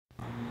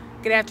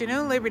Good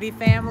afternoon, Liberty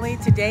family.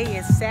 Today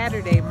is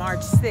Saturday,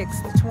 March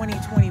 6th,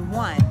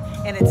 2021,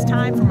 and it's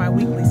time for my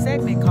weekly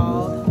segment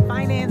called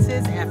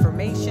Finances,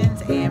 Affirmations,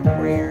 and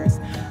Prayers.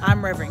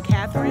 I'm Reverend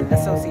Catherine,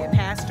 Associate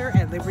Pastor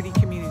at Liberty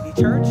Community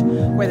Church,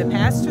 where the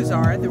pastors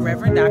are the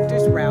Reverend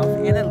Doctors Ralph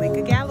and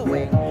Alika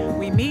Galloway.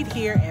 We meet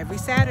here every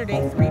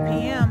Saturday, 3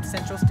 p.m.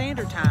 Central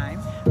Standard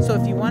Time, so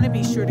if you want to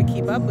be sure to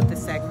keep up with the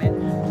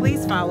segment,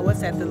 please follow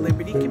us at the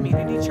Liberty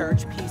Community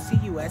Church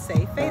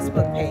PCUSA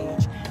Facebook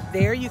page.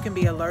 There you can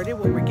be alerted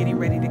when we're getting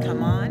ready to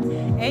come on,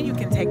 and you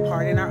can take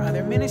part in our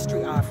other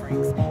ministry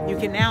offerings. You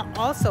can now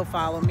also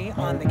follow me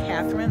on the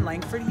Catherine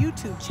Langford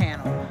YouTube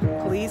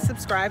channel. Please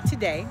subscribe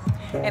today,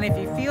 and if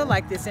you feel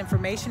like this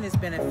information is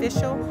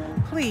beneficial,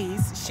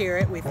 please share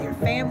it with your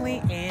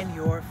family and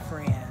your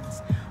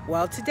friends.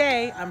 Well,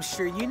 today, I'm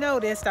sure you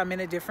noticed I'm in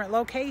a different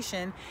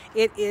location.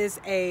 It is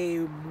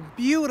a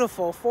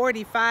beautiful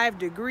 45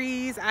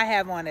 degrees. I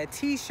have on a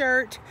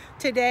t-shirt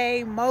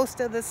today. Most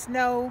of the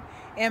snow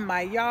in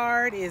my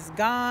yard is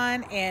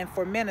gone, and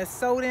for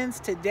Minnesotans,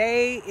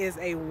 today is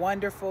a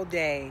wonderful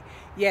day.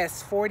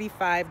 Yes,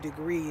 45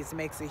 degrees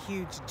makes a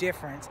huge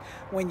difference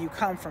when you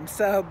come from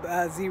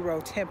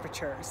sub-zero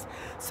temperatures.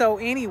 So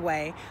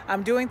anyway,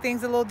 I'm doing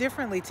things a little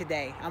differently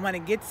today. I'm going to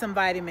get some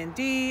vitamin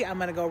D, I'm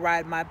going to go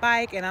ride my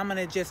bike, and I'm going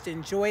to just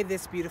enjoy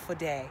this beautiful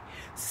day.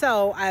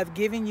 So I've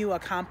given you a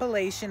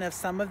compilation of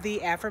some of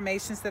the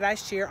affirmations that I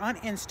share on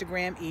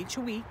Instagram each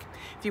week.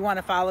 If you want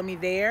to follow me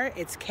there,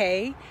 it's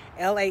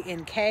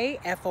KLANKFORD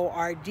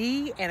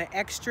and an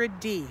extra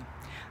D.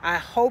 I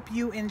hope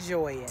you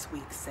enjoy it. This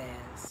week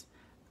says,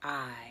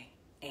 I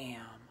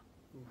am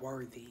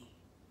worthy.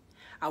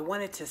 I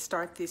wanted to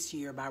start this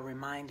year by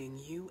reminding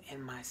you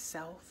and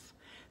myself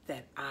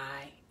that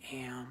I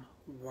am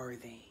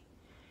worthy.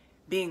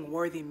 Being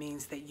worthy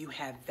means that you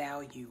have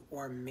value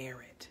or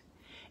merit.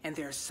 And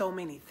there are so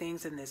many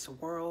things in this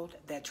world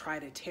that try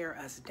to tear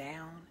us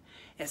down,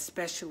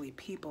 especially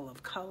people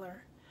of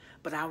color.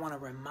 But I want to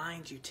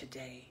remind you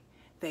today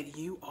that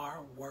you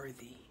are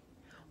worthy.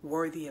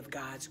 Worthy of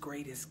God's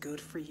greatest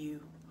good for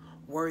you,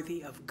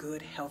 worthy of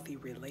good, healthy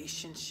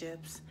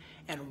relationships,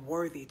 and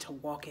worthy to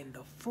walk in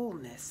the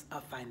fullness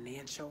of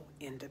financial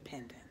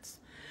independence.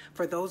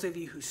 For those of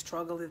you who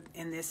struggle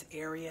in this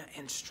area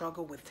and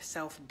struggle with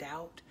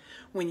self-doubt,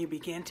 when you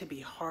begin to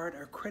be hard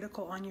or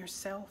critical on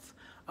yourself,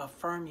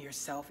 affirm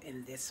yourself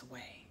in this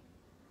way.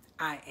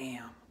 I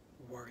am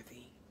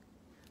worthy.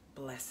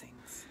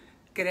 Blessings.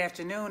 Good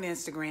afternoon,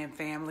 Instagram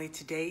family.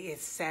 Today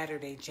is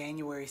Saturday,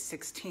 January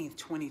 16th,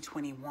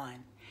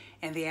 2021,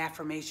 and the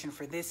affirmation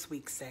for this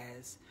week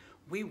says,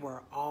 we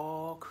were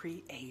all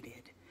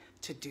created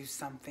to do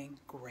something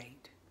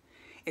great.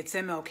 It's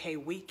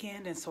MLK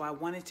weekend, and so I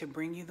wanted to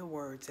bring you the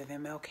words of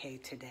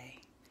MLK today.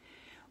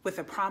 With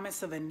the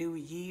promise of a new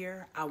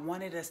year, I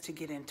wanted us to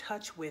get in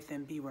touch with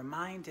and be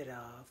reminded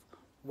of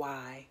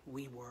why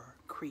we were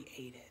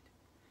created.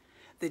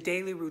 The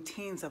daily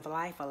routines of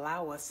life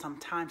allow us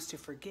sometimes to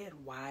forget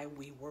why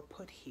we were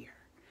put here.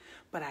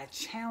 But I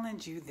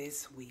challenge you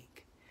this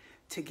week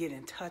to get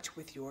in touch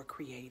with your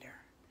Creator,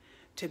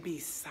 to be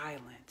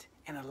silent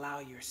and allow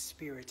your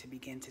spirit to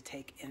begin to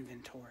take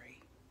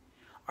inventory.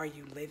 Are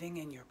you living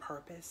in your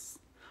purpose?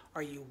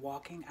 Are you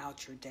walking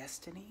out your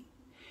destiny?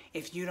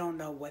 If you don't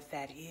know what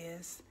that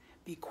is,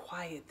 be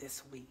quiet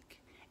this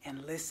week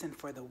and listen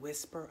for the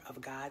whisper of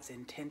God's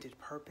intended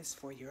purpose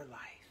for your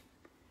life.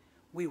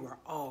 We were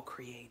all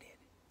created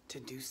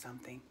to do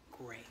something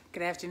great.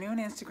 Good afternoon,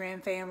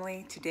 Instagram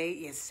family. Today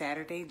is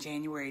Saturday,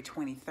 January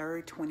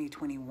 23rd,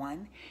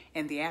 2021,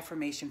 and the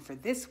affirmation for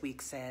this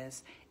week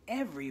says,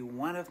 every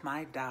one of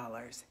my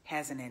dollars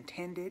has an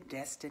intended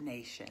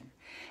destination.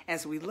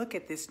 As we look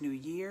at this new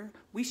year,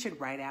 we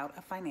should write out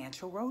a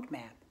financial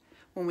roadmap.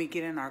 When we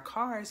get in our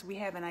cars, we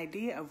have an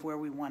idea of where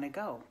we want to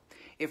go.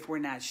 If we're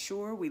not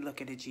sure, we look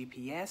at a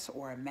GPS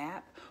or a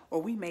map,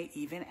 or we may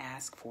even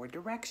ask for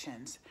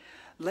directions.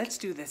 Let's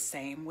do the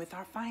same with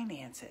our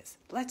finances.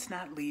 Let's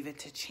not leave it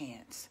to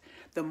chance.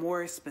 The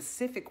more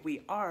specific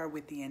we are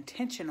with the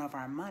intention of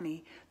our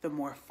money, the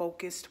more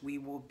focused we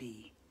will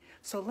be.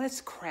 So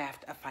let's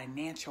craft a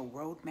financial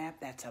roadmap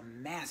that's a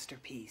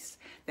masterpiece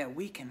that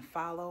we can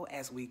follow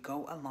as we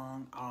go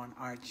along on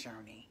our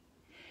journey.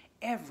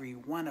 Every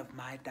one of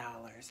my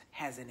dollars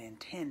has an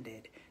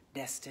intended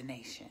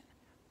destination.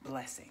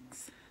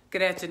 Blessings.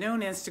 Good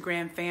afternoon,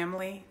 Instagram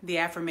family. The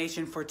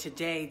affirmation for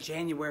today,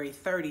 January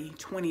 30,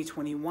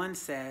 2021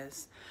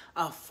 says,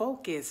 a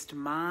focused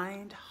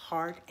mind,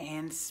 heart,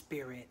 and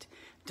spirit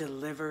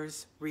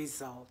delivers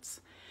results.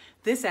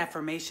 This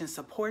affirmation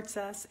supports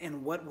us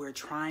in what we're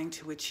trying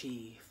to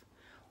achieve.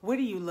 What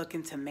are you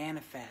looking to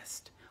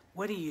manifest?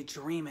 What are you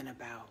dreaming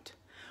about?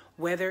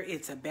 Whether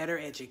it's a better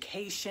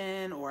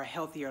education or a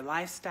healthier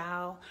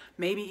lifestyle,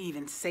 maybe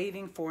even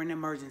saving for an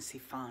emergency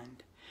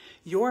fund.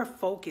 Your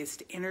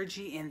focused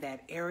energy in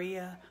that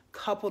area,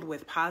 coupled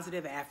with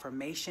positive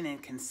affirmation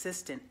and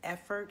consistent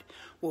effort,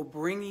 will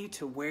bring you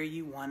to where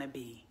you want to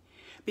be.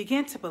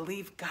 Begin to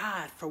believe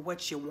God for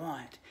what you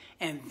want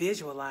and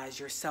visualize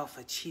yourself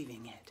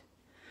achieving it.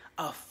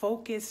 A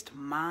focused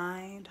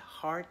mind,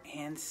 heart,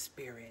 and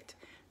spirit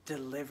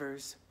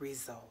delivers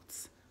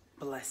results.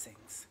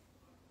 Blessings.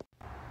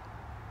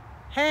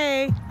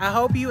 Hey, I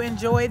hope you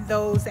enjoyed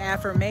those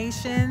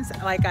affirmations.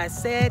 Like I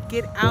said,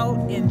 get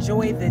out,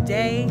 enjoy the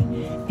day,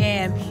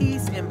 and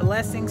peace and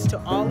blessings to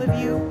all of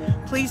you.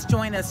 Please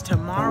join us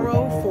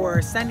tomorrow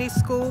for Sunday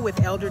School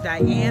with Elder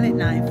Diane at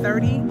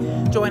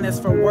 9:30. Join us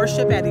for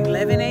worship at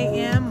 11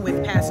 a.m.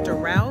 with Pastor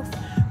Ralph.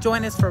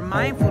 Join us for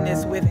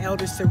mindfulness with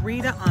Elder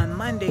Sarita on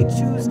Monday,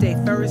 Tuesday,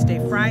 Thursday,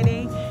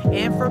 Friday,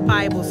 and for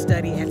Bible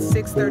study at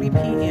 6:30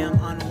 p.m.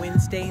 on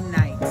Wednesday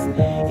nights.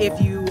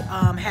 If you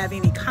have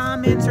any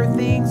comments or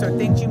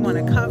things you want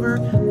to cover,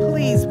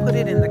 please put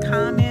it in the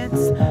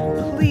comments.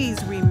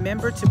 Please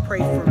remember to pray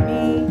for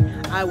me.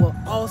 I will